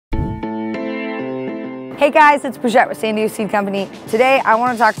Hey guys, it's Brigitte with San Diego Seed Company. Today I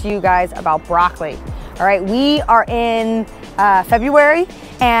want to talk to you guys about broccoli. All right, we are in February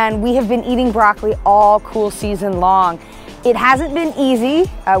and we have been eating broccoli all cool season long. It hasn't been easy.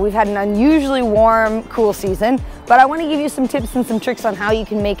 We've had an unusually warm, cool season, but I want to give you some tips and some tricks on how you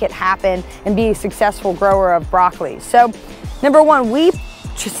can make it happen and be a successful grower of broccoli. So, number one, we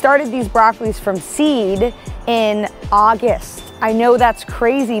started these broccolis from seed in August. I know that's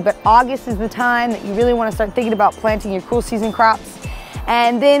crazy, but August is the time that you really want to start thinking about planting your cool season crops.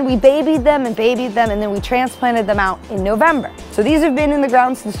 And then we babied them, and then we transplanted them out in November. So these have been in the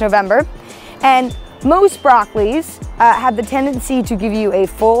ground since November. And most broccolis have the tendency to give you a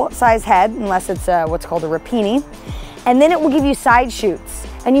full-size head, unless it's what's called a rapini. And then it will give you side shoots.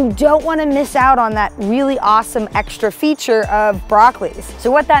 And you don't want to miss out on that really awesome extra feature of broccolis.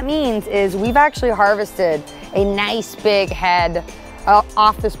 So what that means is we've actually harvested a nice big head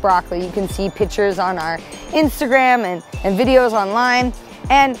off this broccoli. You can see pictures on our Instagram and videos online.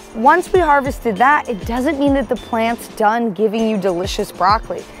 And once we harvested that, it doesn't mean that the plant's done giving you delicious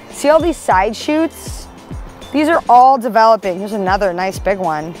broccoli. See all these side shoots? These are all developing. Here's another nice big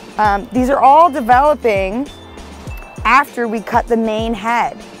one. These are all developing after we cut the main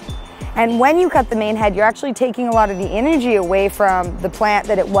head. And when you cut the main head, you're actually taking a lot of the energy away from the plant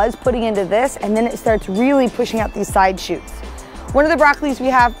that it was putting into this, and then it starts really pushing out these side shoots. One of the broccolis we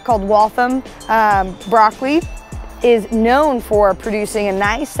have, called Waltham broccoli, is known for producing a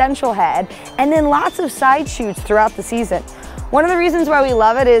nice central head and then lots of side shoots throughout the season. One of the reasons why we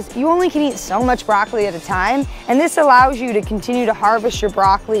love it is you only can eat so much broccoli at a time, and this allows you to continue to harvest your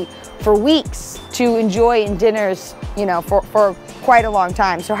broccoli for weeks to enjoy in dinners, you know, for quite a long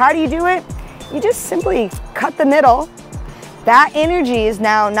time. So how do you do it? You just simply cut the middle. That energy is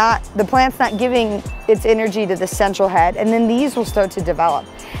now the plant's not giving its energy to the central head, and then these will start to develop.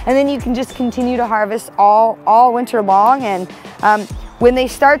 And then you can just continue to harvest all winter long, and when they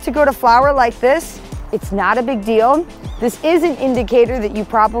start to go to flower like this, it's not a big deal. This is an indicator that you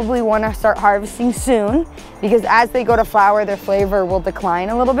probably want to start harvesting soon, because as they go to flower, their flavor will decline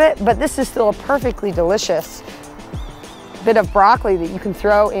a little bit, but this is still a perfectly delicious bit of broccoli that you can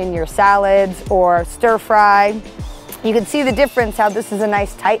throw in your salads or stir fry. You can see the difference, how this is a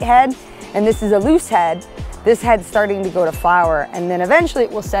nice tight head and this is a loose head. This head's starting to go to flower, and then eventually it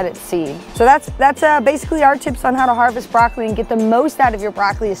will set its seed. So that's basically our tips on how to harvest broccoli and get the most out of your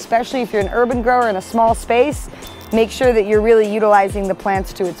broccoli, especially if you're an urban grower in a small space. Make sure that you're really utilizing the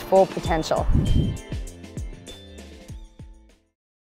plants to its full potential.